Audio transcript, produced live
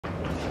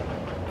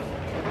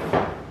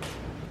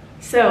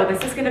So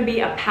this is gonna be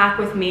a pack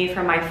with me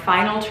for my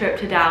final trip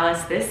to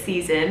Dallas this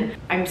season.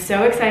 I'm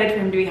so excited for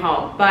him to be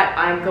home, but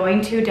I'm going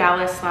to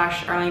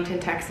Dallas/Arlington,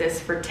 Texas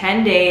for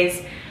 10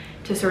 days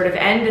to sort of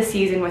end the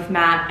season with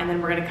Matt, and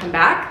then we're gonna come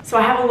back. So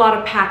I have a lot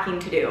of packing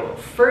to do.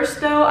 First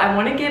though, I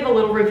wanna give a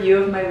little review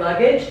of my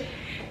luggage.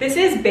 This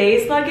is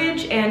beis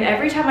luggage, and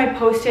every time I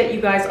post it, you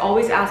guys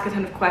always ask a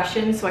ton of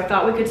questions, so I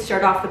thought we could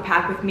start off the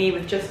pack with me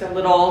with just a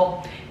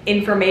little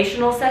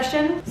informational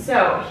session.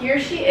 So here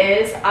she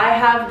is. I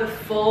have the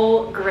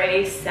full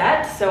gray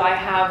set, so I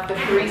have the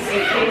 3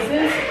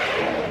 suitcases,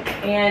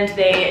 and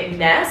they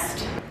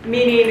nest,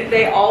 meaning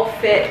they all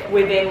fit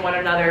within one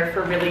another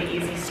for really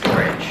easy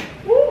storage.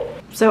 Woo!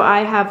 So I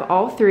have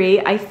all 3.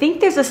 I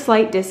think there's a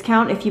slight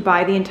discount if you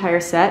buy the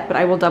entire set, but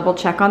I will double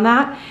check on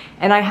that.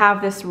 And I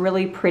have this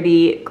really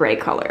pretty gray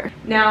color.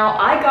 Now,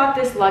 I got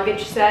this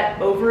luggage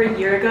set over a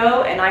year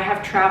ago, and I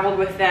have traveled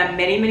with them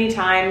many, many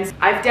times.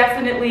 I've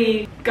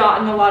definitely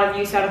gotten a lot of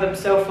use out of them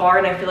so far,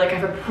 and I feel like I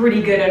have a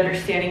pretty good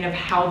understanding of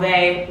how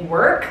they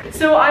work.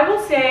 So I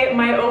will say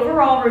my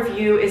overall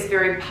review is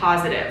very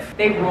positive.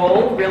 They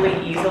roll really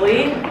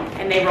easily,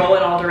 and they roll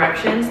in all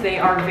directions. They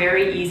are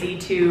very easy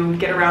to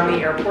get around the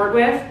airport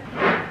with.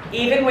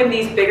 Even when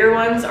these bigger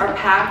ones are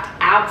packed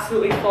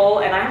absolutely full,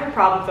 and I have a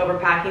problem with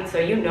overpacking, so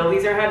you know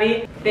these are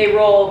heavy, they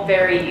roll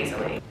very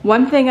easily.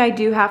 One thing I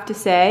do have to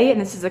say,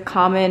 and this is a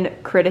common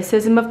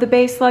criticism of the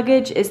beis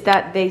luggage, is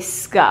that they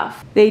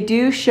scuff. They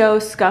do show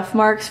scuff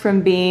marks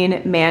from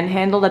being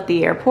manhandled at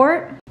the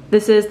airport.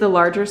 This is the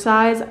larger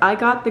size. I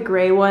got the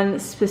gray one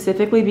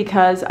specifically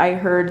because I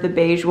heard the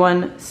beige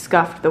one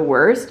scuffed the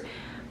worst.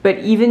 But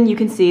even you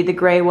can see the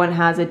gray one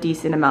has a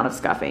decent amount of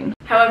scuffing.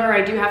 However,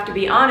 I do have to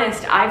be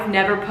honest, I've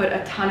never put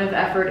a ton of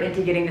effort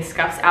into getting the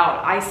scuffs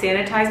out. I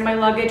sanitize my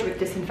luggage with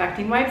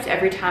disinfecting wipes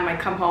every time I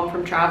come home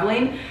from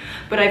traveling,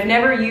 but I've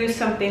never used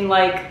something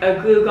like a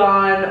glue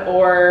gun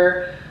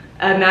or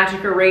a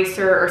magic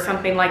eraser or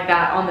something like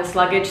that on this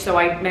luggage, so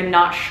I'm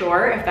not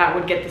sure if that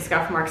would get the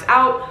scuff marks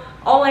out.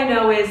 All I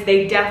know is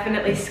they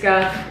definitely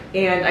scuff,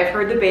 and I've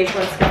heard the beige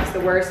one scuffs the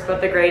worst, but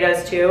the gray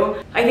does too.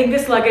 I think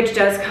this luggage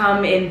does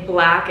come in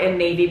black and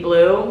navy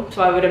blue,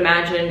 so I would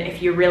imagine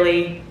if you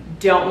really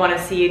don't want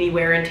to see any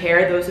wear and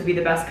tear, those would be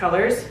the best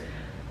colors.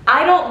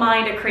 I don't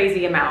mind a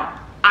crazy amount.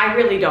 I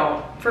really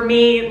don't. For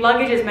me,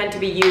 luggage is meant to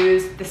be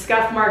used. The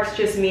scuff marks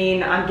just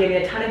mean I'm getting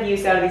a ton of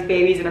use out of these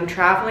babies and I'm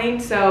traveling,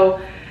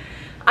 so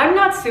I'm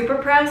not super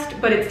pressed,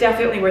 but it's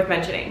definitely worth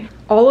mentioning.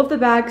 All of the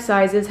bag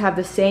sizes have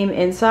the same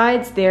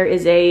insides. There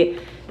is a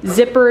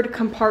zippered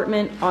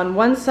compartment on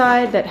one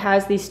side that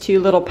has these 2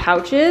 little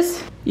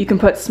pouches. You can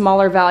put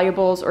smaller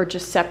valuables or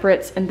just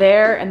separates in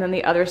there, and then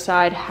the other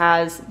side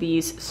has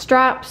these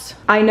straps.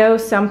 I know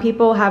some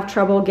people have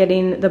trouble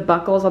getting the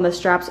buckles on the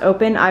straps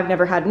open. I've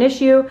never had an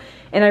issue,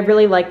 and I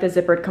really like the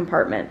zippered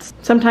compartments.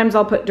 Sometimes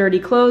I'll put dirty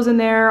clothes in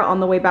there on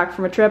the way back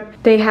from a trip.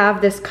 They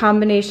have this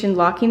combination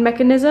locking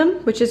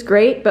mechanism, which is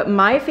great, but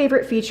my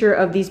favorite feature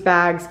of these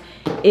bags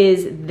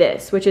is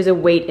this, which is a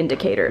weight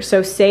indicator.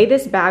 So say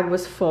this bag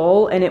was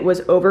full and it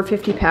was over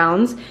 50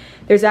 pounds,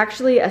 there's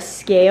actually a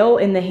scale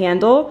in the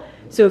handle.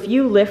 So if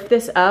you lift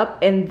this up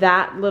and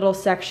that little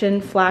section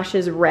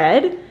flashes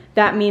red,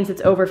 that means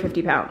it's over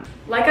 50 pounds.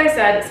 Like I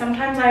said,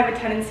 sometimes I have a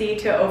tendency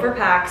to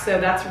overpack, so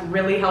that's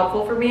really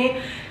helpful for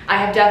me. I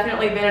have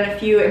definitely been in a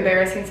few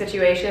embarrassing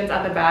situations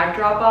at the bag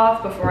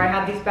drop-off before I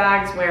had these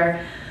bags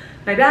where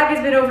my bag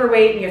has been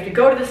overweight and you have to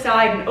go to the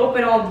side and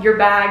open all your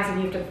bags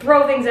and you have to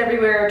throw things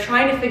everywhere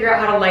trying to figure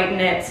out how to lighten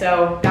it,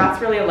 so that's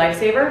really a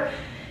lifesaver.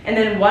 And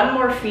then one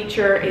more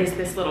feature is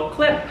this little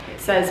clip. It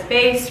says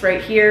beis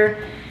right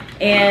here,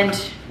 and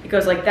it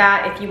goes like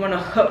that. If you want to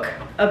hook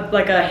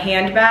like a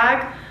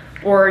handbag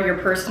or your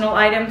personal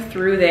item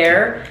through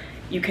there,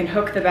 you can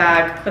hook the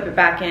bag, clip it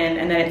back in,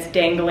 and then it's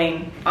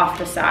dangling off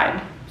the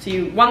side. So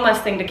one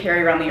less thing to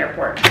carry around the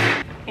airport.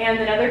 And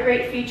another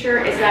great feature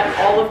is that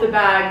all of the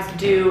bags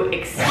do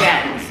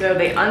extend. So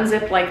they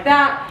unzip like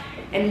that,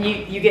 and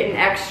you get an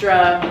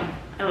extra,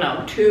 I don't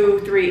know,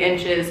 2-3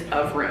 inches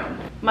of room.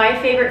 My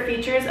favorite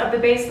features of the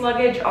beis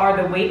luggage are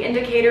the weight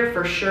indicator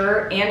for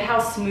sure, and how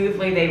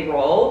smoothly they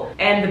roll.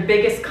 And the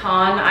biggest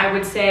con, I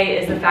would say,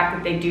 is the fact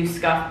that they do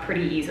scuff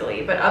pretty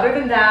easily. But other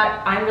than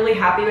that, I'm really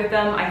happy with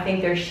them. I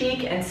think they're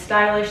chic and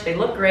stylish. They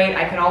look great.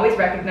 I can always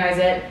recognize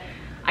it.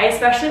 I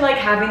especially like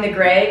having the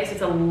gray because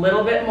it's a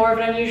little bit more of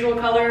an unusual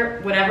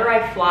color. Whenever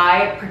I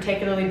fly,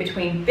 particularly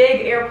between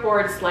big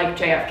airports like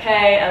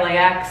JFK,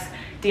 LAX,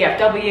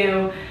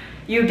 DFW,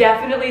 you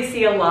definitely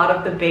see a lot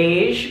of the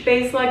beige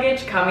beis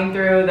luggage coming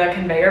through the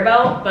conveyor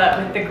belt, but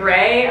with the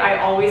gray,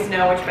 I always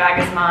know which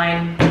bag is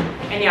mine.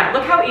 And yeah,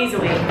 look how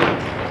easily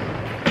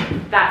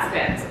that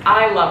spins.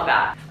 I love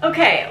that.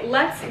 Okay,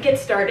 let's get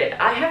started.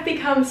 I have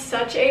become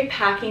such a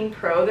packing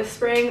pro this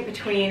spring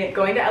between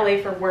going to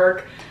LA for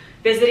work,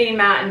 visiting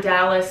Matt in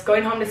Dallas,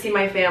 going home to see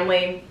my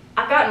family.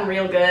 I've gotten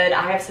real good.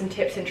 I have some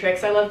tips and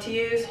tricks I love to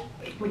use,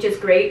 which is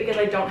great because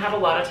I don't have a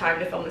lot of time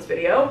to film this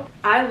video.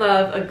 I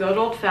love a good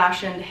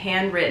old-fashioned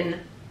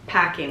handwritten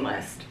packing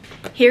list.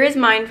 Here is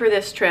mine for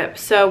this trip.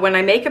 So when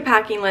I make a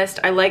packing list,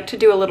 I like to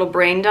do a little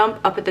brain dump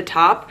up at the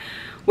top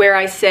where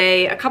I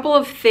say a couple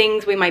of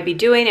things we might be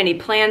doing, any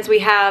plans we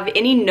have,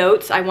 any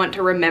notes I want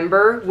to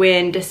remember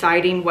when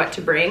deciding what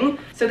to bring.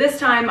 So this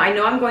time, I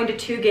know I'm going to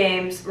 2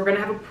 games. We're gonna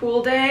have a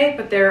pool day,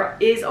 but there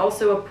is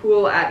also a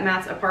pool at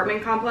Matt's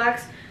apartment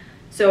complex,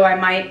 so I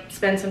might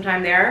spend some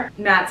time there.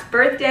 Matt's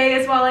birthday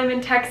is while I'm in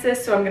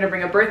Texas, so I'm gonna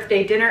bring a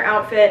birthday dinner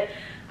outfit.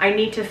 I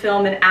need to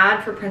film an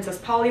ad for Princess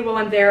Polly while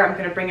I'm there. I'm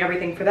gonna bring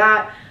everything for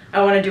that.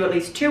 I want to do at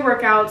least 2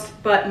 workouts,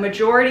 but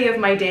majority of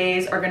my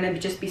days are going to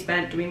just be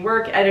spent doing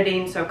work,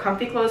 editing, so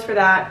comfy clothes for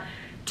that.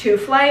 2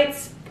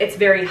 flights. It's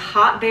very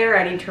hot there.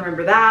 I need to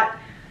remember that.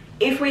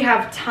 If we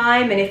have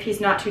time and if he's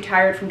not too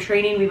tired from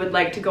training, we would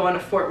like to go on a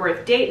Fort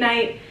Worth date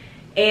night.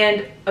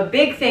 And a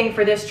big thing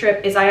for this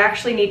trip is I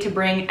actually need to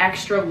bring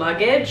extra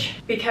luggage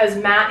because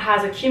Matt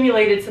has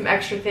accumulated some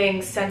extra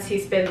things since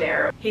he's been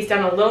there. He's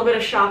done a little bit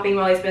of shopping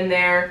while he's been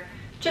there.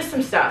 Just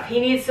some stuff. He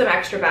needs some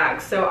extra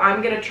bags, so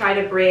I'm gonna try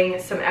to bring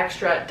some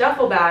extra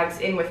duffel bags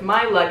in with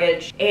my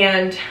luggage,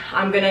 and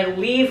I'm gonna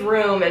leave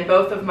room in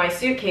both of my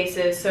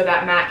suitcases so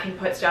that Matt can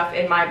put stuff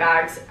in my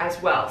bags as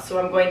well. So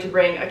I'm going to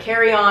bring a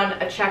carry-on,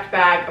 a checked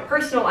bag, a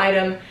personal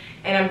item,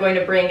 and I'm going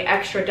to bring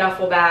extra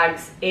duffel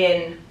bags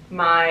in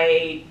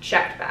my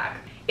checked bag.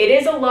 It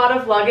is a lot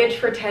of luggage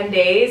for 10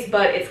 days,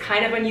 but it's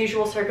kind of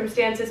unusual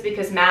circumstances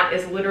because Matt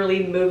is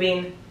literally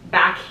moving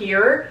back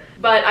here,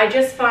 but I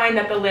just find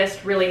that the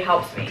list really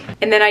helps me.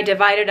 And then I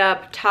divided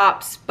up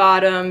tops,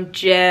 bottom,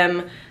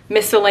 gym,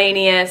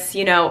 miscellaneous,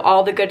 you know,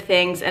 all the good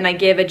things, and I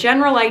give a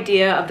general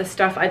idea of the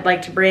stuff I'd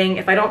like to bring.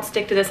 If I don't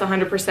stick to this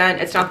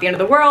 100%, it's not the end of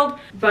the world,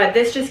 but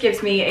this just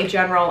gives me a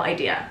general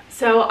idea.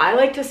 So I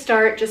like to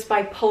start just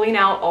by pulling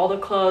out all the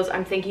clothes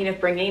I'm thinking of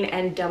bringing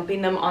and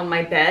dumping them on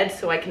my bed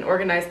so I can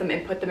organize them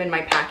and put them in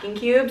my packing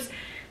cubes.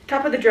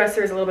 Top of the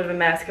dresser is a little bit of a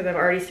mess because I've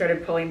already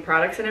started pulling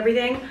products and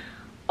everything.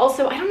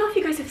 Also, I don't know if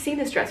you guys have seen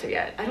this dresser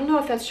yet. I don't know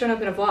if that's shown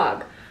up in a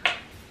vlog.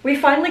 We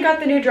finally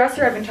got the new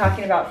dresser I've been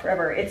talking about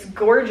forever. It's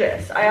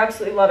gorgeous. I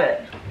absolutely love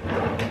it.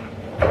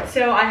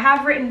 So I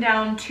have written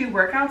down 2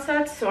 workout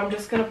sets, so I'm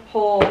just gonna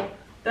pull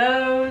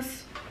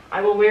those.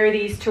 I will wear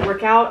these to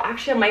work out.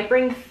 Actually, I might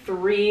bring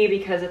 3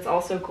 because it's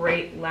also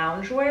great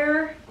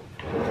loungewear.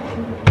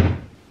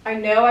 I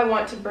know I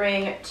want to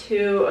bring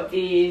 2 of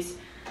these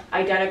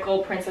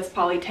identical Princess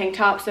Polly tank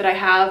tops that I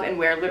have and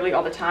wear literally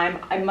all the time.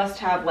 I must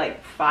have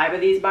like 5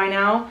 of these by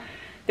now.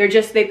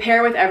 They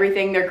pair with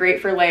everything. They're great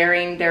for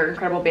layering. They're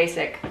incredible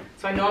basic.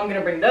 So I know I'm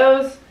gonna bring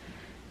those.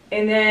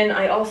 And then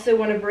I also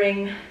wanna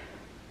bring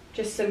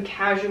just some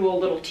casual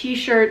little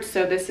t-shirts.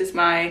 So this is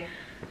my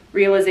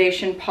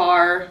Realization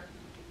Par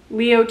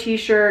Leo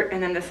t-shirt.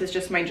 And then this is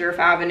just my Jerf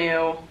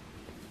Avenue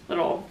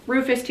little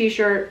Rufus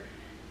t-shirt.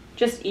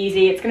 Just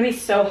easy. It's gonna be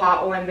so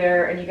hot while I'm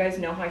there, and you guys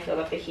know how I feel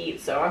about the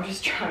heat, so I'm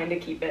just trying to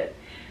keep it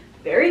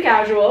very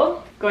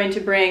casual. Going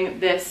to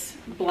bring this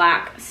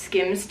black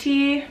Skims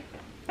tee.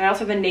 I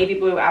also have a navy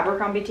blue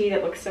Abercrombie tee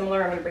that looks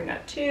similar. I'm gonna bring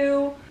that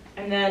too.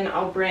 And then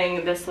I'll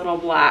bring this little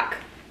black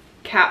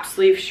cap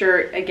sleeve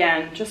shirt,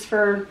 again, just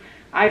for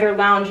either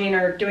lounging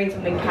or doing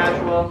something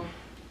casual.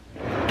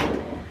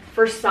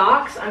 For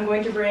socks, I'm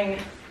going to bring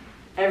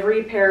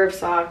every pair of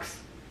socks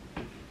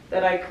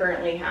that I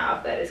currently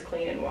have that is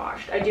clean and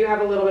washed. I do have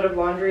a little bit of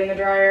laundry in the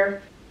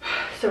dryer,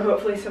 so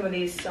hopefully some of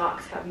these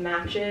socks have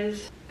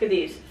matches. Look at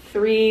these,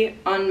 3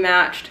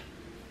 unmatched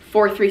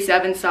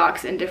 437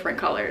 socks in different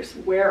colors.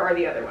 Where are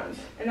the other ones?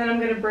 And then I'm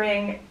gonna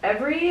bring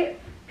every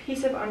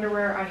piece of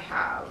underwear I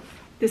have.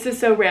 This is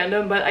so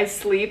random, but I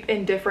sleep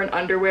in different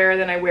underwear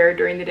than I wear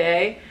during the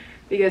day,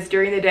 because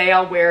during the day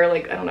I'll wear,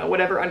 like, I don't know,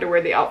 whatever underwear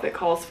the outfit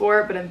calls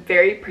for, but I'm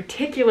very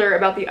particular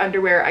about the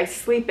underwear I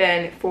sleep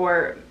in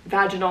for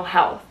vaginal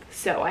health.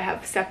 So I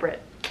have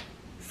separate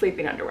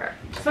sleeping underwear.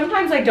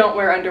 Sometimes I don't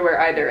wear underwear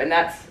either, and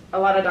that's, a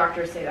lot of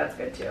doctors say that's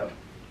good too.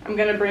 I'm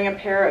gonna bring a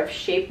pair of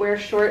shapewear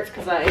shorts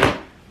because I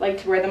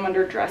like to wear them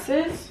under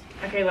dresses.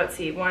 Okay, let's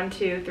see, 1,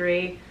 2,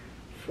 3,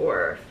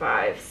 4,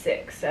 5,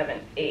 6, 7,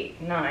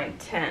 8, 9,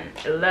 10,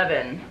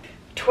 11,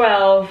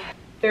 12,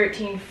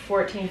 13,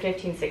 14,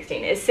 15,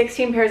 16. Is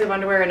 16 pairs of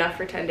underwear enough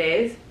for 10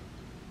 days?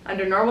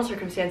 Under normal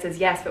circumstances,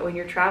 yes, but when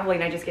you're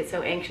traveling, I just get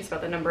so anxious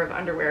about the number of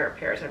underwear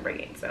pairs I'm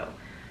bringing, so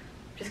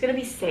I'm just gonna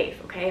be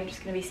safe, okay? I'm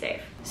just gonna be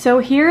safe. So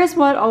here is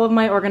what all of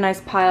my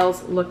organized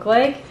piles look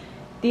like.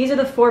 These are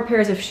the 4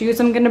 pairs of shoes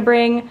I'm gonna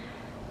bring.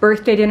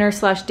 Birthday dinner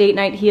 / date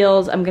night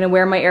heels. I'm gonna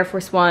wear my Air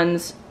Force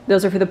Ones.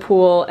 Those are for the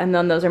pool, and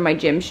then those are my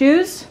gym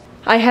shoes.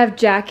 I have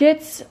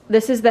jackets.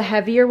 This is the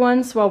heavier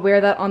one, so I'll wear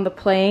that on the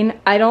plane.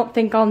 I don't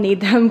think I'll need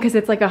them because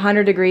it's like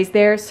 100 degrees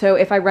there, so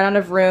if I run out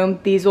of room,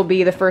 these will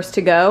be the first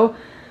to go.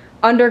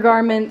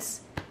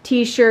 Undergarments,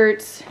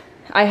 t-shirts.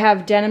 I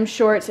have denim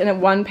shorts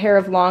and 1 pair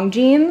of long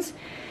jeans.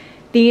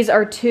 These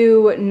are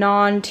 2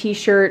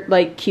 non-t-shirt,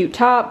 like, cute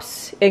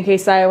tops in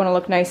case I want to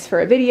look nice for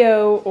a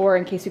video or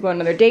in case we go on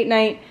another date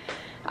night.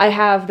 I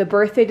have the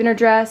birthday dinner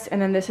dress, and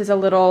then this is a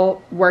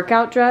little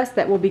workout dress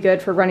that will be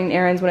good for running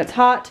errands when it's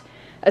hot.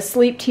 a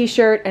sleep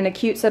t-shirt, and a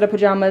cute set of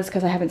pajamas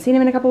because I haven't seen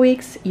him in a couple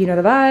weeks. You know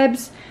the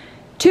vibes.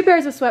 2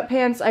 pairs of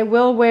sweatpants. I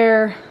will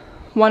wear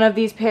one of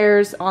these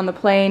pairs on the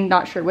plane,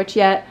 not sure which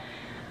yet.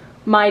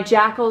 My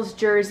Jackals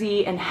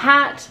jersey and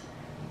hat.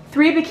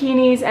 3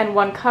 bikinis and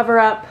 1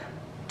 cover-up.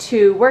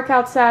 2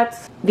 workout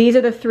sets. These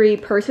are the 3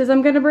 purses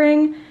I'm gonna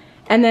bring.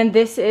 And then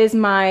this is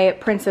my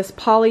Princess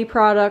Polly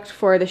product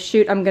for the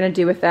shoot I'm gonna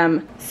do with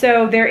them.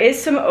 So there is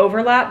some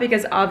overlap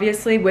because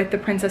obviously with the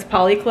Princess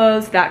Polly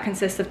clothes, that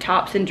consists of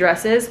tops and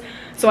dresses.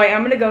 So I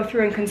am gonna go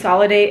through and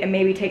consolidate and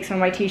maybe take some of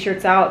my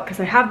t-shirts out because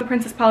I have the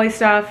Princess Polly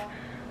stuff.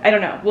 I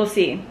don't know, we'll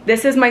see.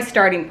 This is my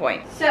starting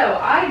point. So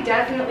I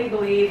definitely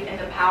believe in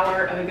the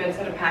power of a good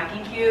set of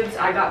packing cubes.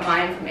 I got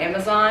mine from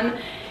Amazon.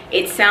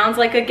 It sounds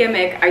like a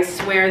gimmick. I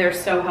swear they're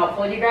so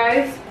helpful, you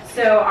guys.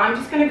 So I'm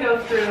just gonna go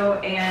through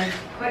and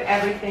put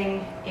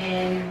everything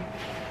in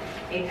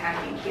a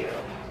packing cube.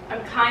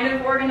 I'm kind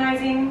of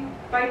organizing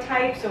by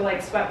type, so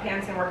like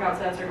sweatpants and workout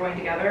sets are going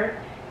together.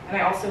 And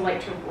I also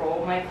like to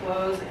roll my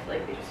clothes. I feel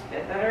like they just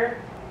fit better.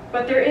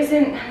 But there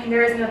isn't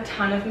a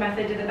ton of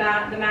method to the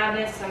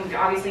madness. I'm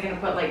obviously gonna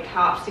put like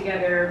tops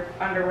together,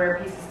 underwear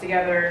pieces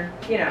together,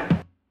 you know.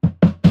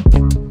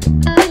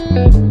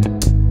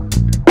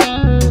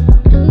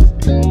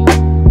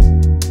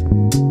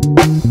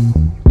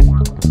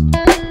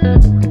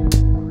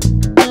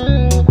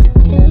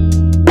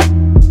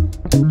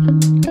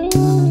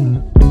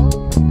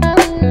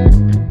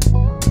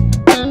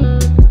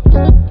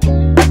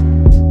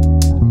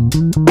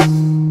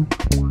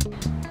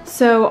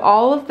 So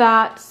all of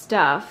that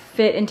stuff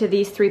fit into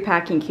these 3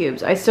 packing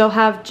cubes. I still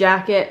have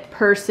jacket,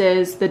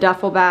 purses, the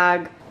duffel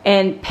bag,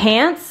 and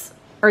pants,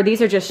 or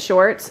these are just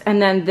shorts.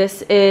 And then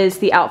this is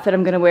the outfit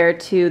I'm gonna wear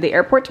to the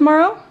airport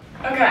tomorrow.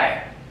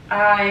 Okay,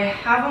 I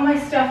have all my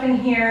stuff in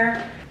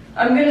here.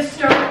 I'm gonna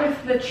start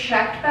with the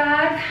checked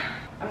bag.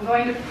 I'm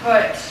going to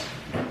put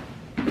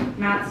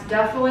Matt's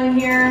duffel in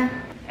here.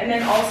 And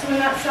then also in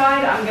that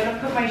side, I'm gonna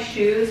put my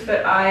shoes,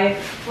 but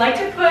I like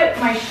to put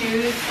my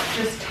shoes,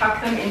 just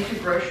tuck them into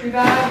grocery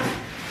bags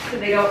so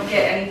they don't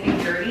get anything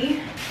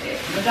dirty.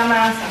 I'm a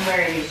dumbass, I'm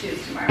wearing these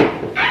shoes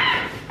tomorrow.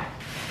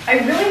 I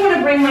really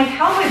wanna bring my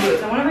cowboy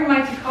boots. I wanna bring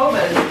my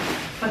Tacovas,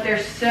 but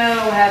they're so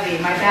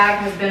heavy. My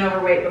bag has been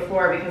overweight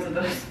before because of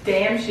those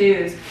damn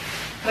shoes.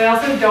 But I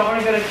also don't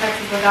wanna go to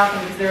Texas without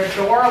them because they're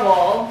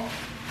adorable.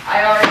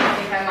 I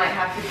already think I might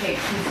have to take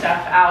some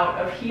stuff out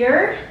of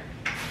here.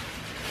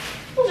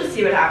 We'll just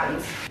see what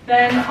happens.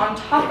 Then on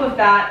top of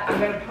that, I'm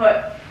gonna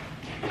put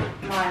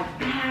my,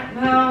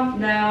 well,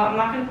 no, I'm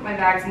not gonna put my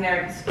bags in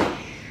there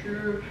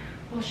because,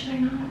 well, should I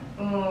not?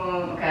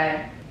 Oh,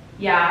 okay.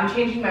 Yeah, I'm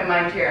changing my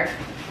mind here.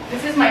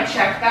 This is my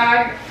check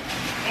bag,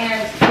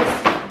 and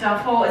this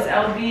duffel is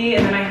LV,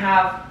 and then I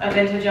have a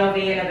vintage LV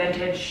and a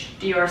vintage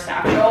Dior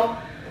satchel.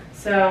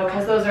 So,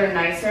 because those are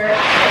nicer,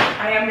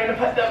 I am gonna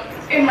put them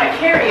in my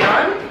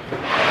carry-on,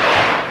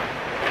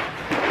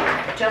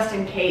 just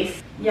in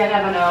case. You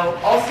never know.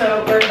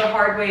 Also, learn the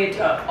hard way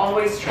to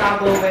always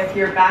travel with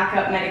your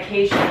backup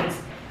medications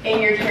in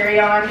your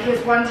carry-on,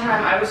 because one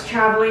time I was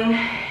traveling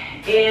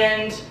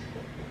and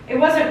it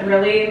wasn't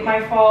really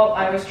my fault.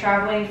 I was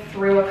traveling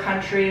through a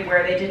country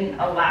where they didn't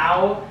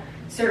allow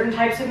certain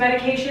types of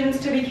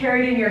medications to be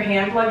carried in your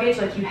hand luggage,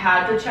 like you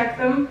had to check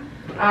them.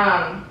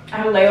 I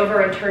had a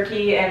layover in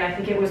Turkey, and I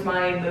think it was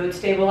my mood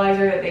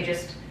stabilizer that they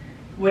just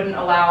wouldn't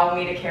allow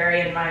me to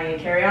carry in my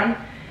carry-on.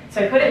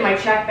 So I put it in my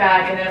check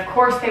bag, and then of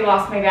course they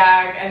lost my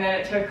bag, and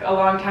then it took a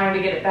long time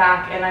to get it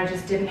back, and I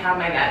just didn't have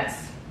my meds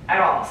at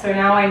all. So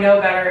now I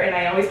know better, and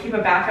I always keep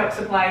a backup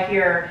supply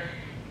here,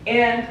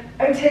 and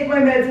I take my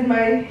meds in my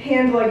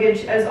hand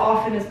luggage as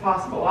often as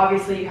possible.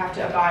 Obviously you have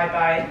to abide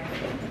by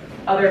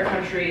other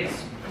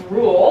countries'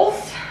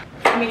 rules.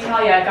 Let me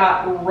tell you, I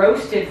got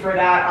roasted for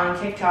that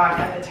on TikTok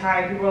at the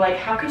time. People were like,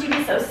 how could you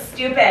be so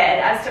stupid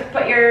as to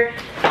put your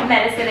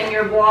medicine in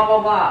your blah,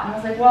 blah, blah. And I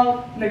was like,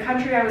 well, the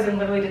country I was in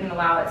literally didn't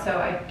allow it, so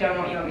I don't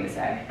know what you want me to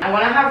say. I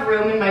want to have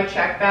room in my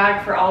check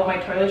bag for all of my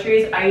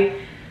toiletries. I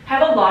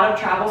have a lot of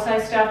travel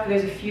size stuff, but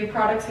there's a few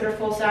products that are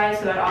full size,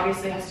 so that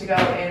obviously has to go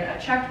in a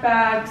checked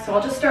bag. So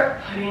I'll just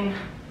start putting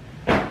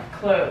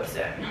clothes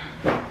in.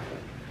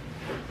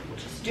 We'll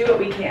just do what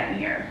we can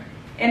here.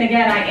 And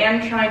again, I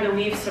am trying to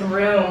leave some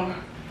room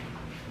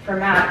for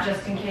Matt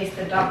just in case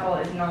the duffel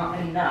is not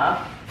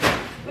enough.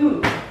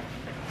 Ooh.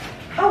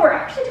 Oh,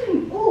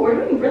 we're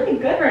doing really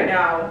good right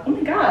now. Oh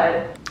my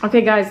God.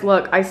 Okay guys,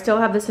 look, I still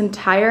have this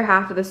entire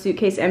half of the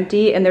suitcase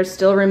empty, and there's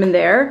still room in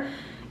there.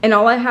 And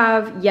all I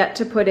have yet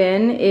to put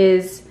in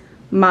is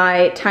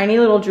my tiny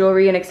little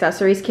jewelry and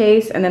accessories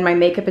case, and then my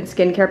makeup and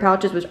skincare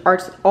pouches, which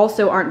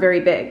also aren't very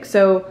big.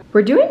 So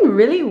we're doing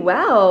really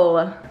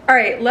well. All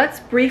right, let's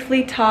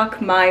briefly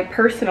talk my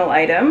personal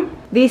item.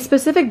 The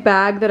specific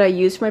bag that I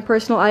use for my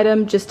personal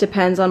item just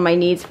depends on my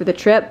needs for the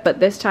trip, but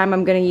this time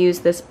I'm gonna use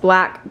this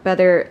black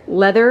leather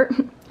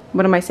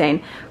what am I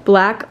saying?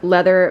 Black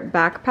leather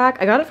backpack.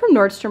 I got it from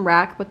Nordstrom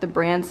Rack, but the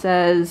brand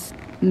says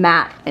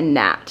Matte and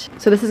Nat.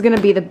 So this is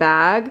gonna be the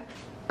bag.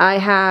 I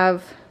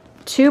have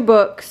 2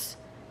 books,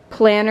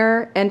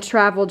 planner and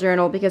travel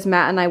journal because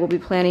Matt and I will be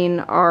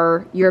planning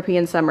our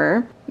European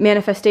summer.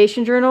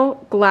 Manifestation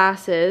journal,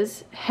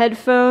 glasses,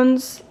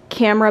 headphones,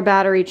 camera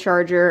battery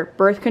charger,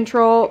 birth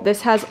control.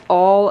 This has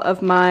all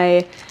of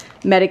my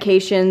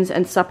medications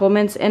and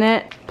supplements in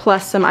it,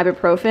 plus some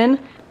ibuprofen.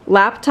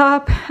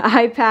 Laptop,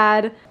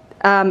 iPad,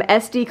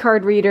 SD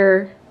card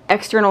reader,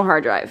 external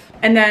hard drive.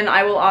 And then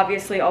I will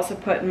obviously also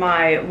put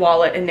my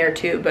wallet in there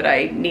too, but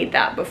I need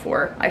that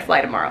before I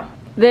fly tomorrow.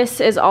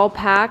 This is all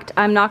packed.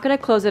 I'm not gonna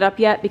close it up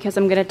yet because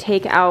I'm gonna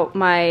take out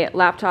my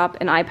laptop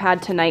and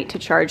iPad tonight to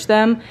charge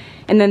them.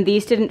 And then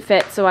these didn't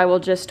fit, so I will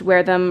just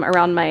wear them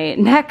around my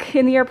neck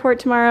in the airport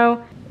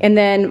tomorrow. And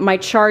then my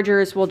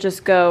chargers will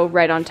just go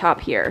right on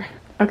top here.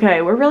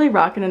 Okay, we're really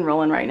rocking and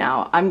rolling right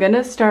now. I'm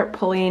gonna start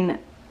pulling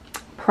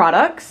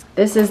products.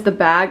 This is the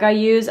bag I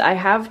use. I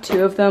have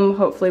 2 of them,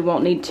 hopefully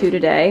won't need 2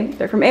 today.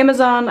 They're from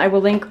Amazon. I will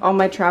link all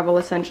my travel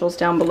essentials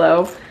down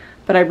below,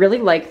 but I really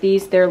like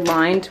these. They're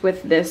lined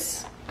with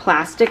this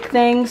plastic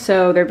thing,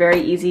 so they're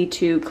very easy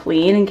to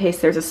clean in case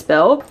there's a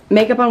spill.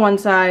 Makeup on one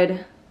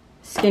side,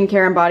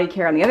 skincare and body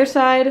care on the other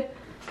side.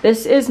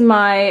 This is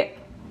my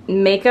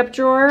makeup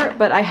drawer,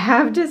 but I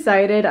have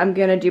decided I'm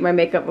gonna do my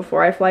makeup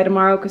before I fly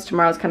tomorrow because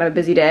tomorrow's kind of a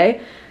busy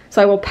day.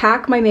 So I will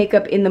pack my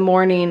makeup in the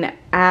morning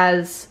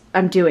as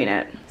I'm doing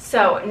it.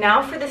 So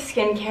now for the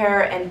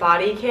skincare and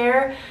body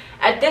care.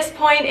 At this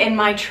point in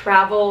my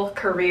travel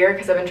career,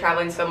 because I've been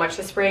traveling so much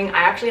this spring, I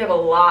actually have a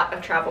lot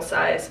of travel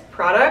size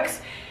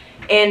products.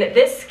 And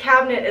this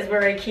cabinet is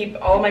where I keep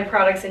all my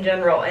products in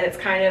general, and it's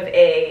kind of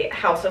a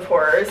house of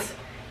horrors,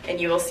 and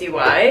you will see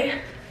why.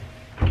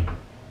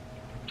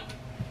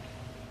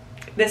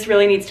 This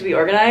really needs to be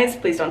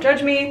organized, please don't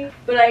judge me.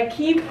 But I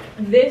keep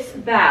this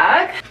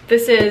bag.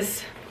 This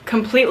is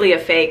completely a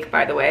fake,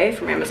 by the way,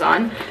 from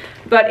Amazon,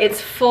 but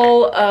it's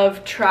full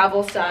of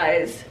travel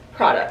size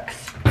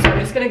products. So I'm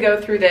just gonna go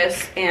through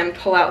this and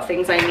pull out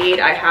things I need.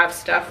 I have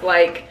stuff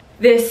like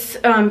this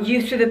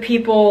Youth to the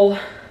People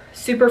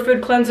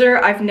Superfood Cleanser.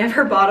 I've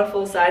never bought a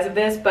full size of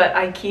this, but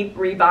I keep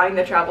rebuying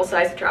the travel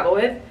size to travel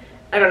with.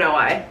 I don't know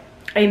why.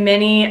 A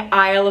mini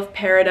Isle of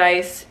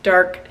Paradise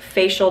dark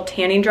facial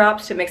tanning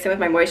drops to mix in with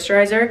my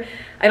moisturizer.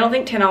 I don't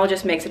think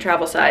Tanologist makes a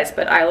travel size,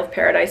 but Isle of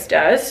Paradise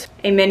does.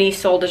 A mini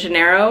Sol de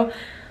Janeiro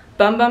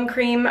Bum Bum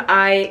Cream.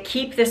 I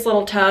keep this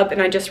little tub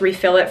and I just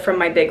refill it from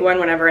my big one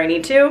whenever I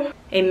need to.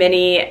 A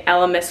mini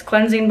Elemis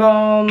Cleansing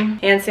Balm,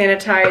 hand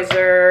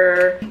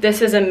sanitizer.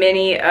 This is a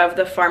mini of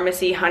the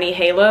Pharmacy Honey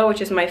Halo, which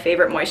is my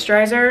favorite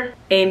moisturizer.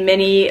 A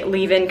mini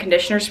leave-in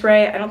conditioner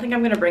spray. I don't think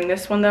I'm gonna bring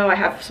this one though. I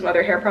have some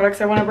other hair products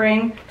I wanna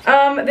bring.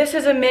 This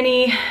is a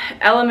mini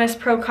Elemis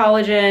Pro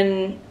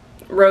Collagen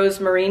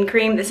Rose Marine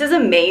Cream. This is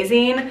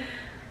amazing.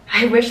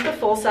 I wish the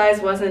full size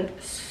wasn't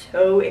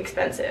so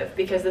expensive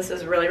because this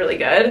is really, really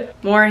good.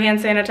 More hand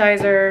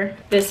sanitizer,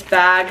 this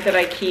bag that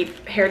I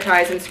keep hair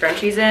ties and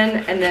scrunchies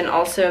in, and then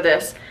also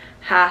this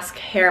Hask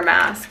hair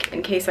mask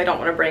in case I don't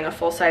want to bring a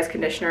full-size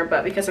conditioner,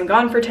 but because I'm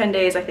gone for 10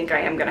 days, I think I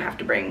am gonna have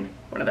to bring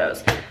one of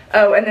those.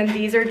 Oh, and then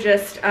these are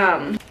just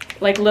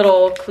like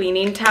little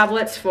cleaning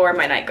tablets for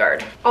my night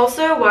guard.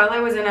 Also, while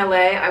I was in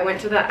LA, I went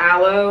to the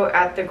Aloe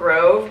at the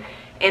Grove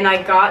and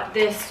I got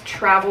this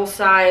travel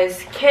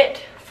size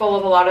kit full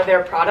of a lot of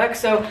their products.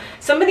 So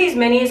some of these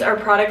minis are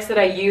products that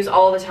I use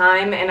all the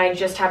time and I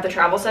just have the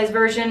travel size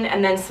version,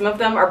 and then some of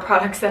them are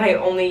products that I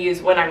only use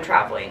when I'm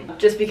traveling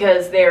just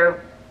because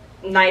they're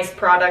nice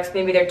products.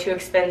 Maybe they're too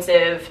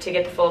expensive to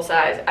get the full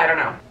size, I don't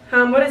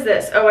know. What is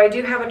this? Oh, I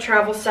do have a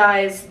travel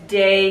size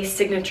day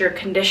signature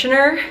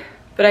conditioner,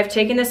 but I've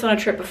taken this on a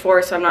trip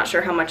before, so I'm not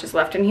sure how much is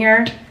left in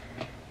here.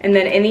 And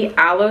then in the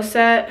Aloe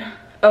set,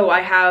 oh,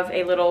 I have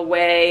a little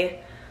Whey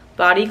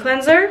body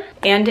cleanser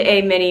and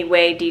a mini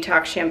Whey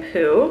detox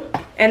shampoo.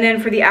 And then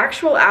for the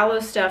actual aloe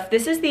stuff,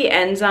 this is the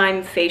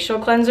enzyme facial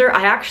cleanser.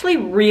 I actually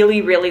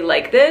really, really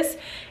like this.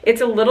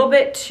 It's a little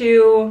bit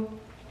too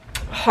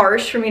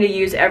harsh for me to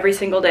use every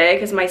single day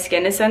because my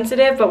skin is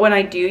sensitive, but when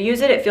I do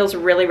use it, it feels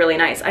really, really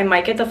nice. I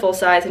might get the full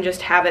size and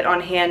just have it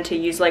on hand to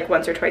use like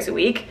once or twice a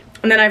week.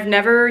 And then I've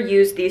never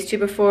used these two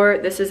before.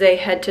 This is a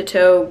head to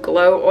toe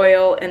glow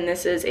oil and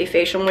this is a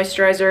facial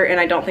moisturizer, and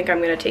I don't think I'm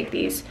gonna take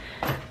these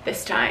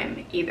this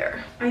time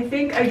either. I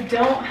think I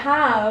don't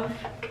have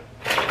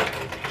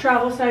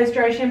travel size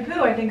dry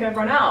shampoo. I think I've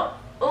run out.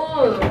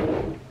 Oh,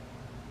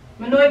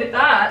 I'm annoyed at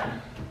that.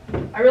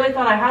 I really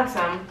thought I had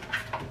some.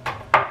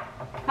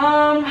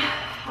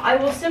 I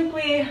will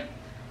simply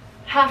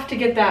have to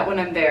get that when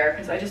I'm there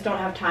because I just don't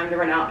have time to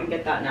run out and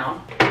get that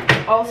now.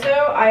 Also,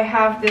 I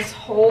have this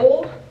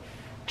whole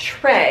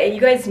tray.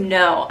 You guys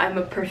know I'm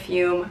a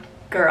perfume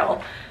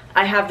girl.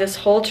 I have this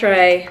whole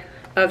tray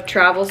of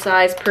travel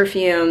size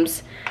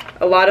perfumes,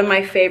 a lot of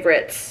my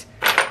favorites,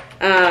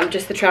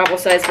 just the travel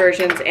size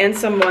versions, and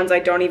some ones I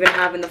don't even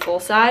have in the full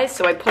size,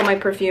 so I pull my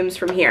perfumes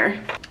from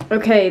here.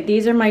 Okay,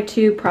 these are my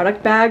 2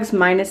 product bags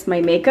minus my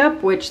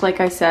makeup, which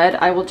like I said,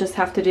 I will just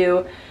have to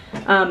do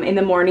in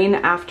the morning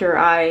after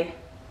I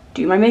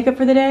do my makeup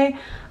for the day.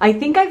 I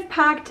think I've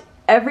packed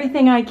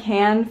everything I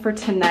can for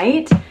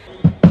tonight.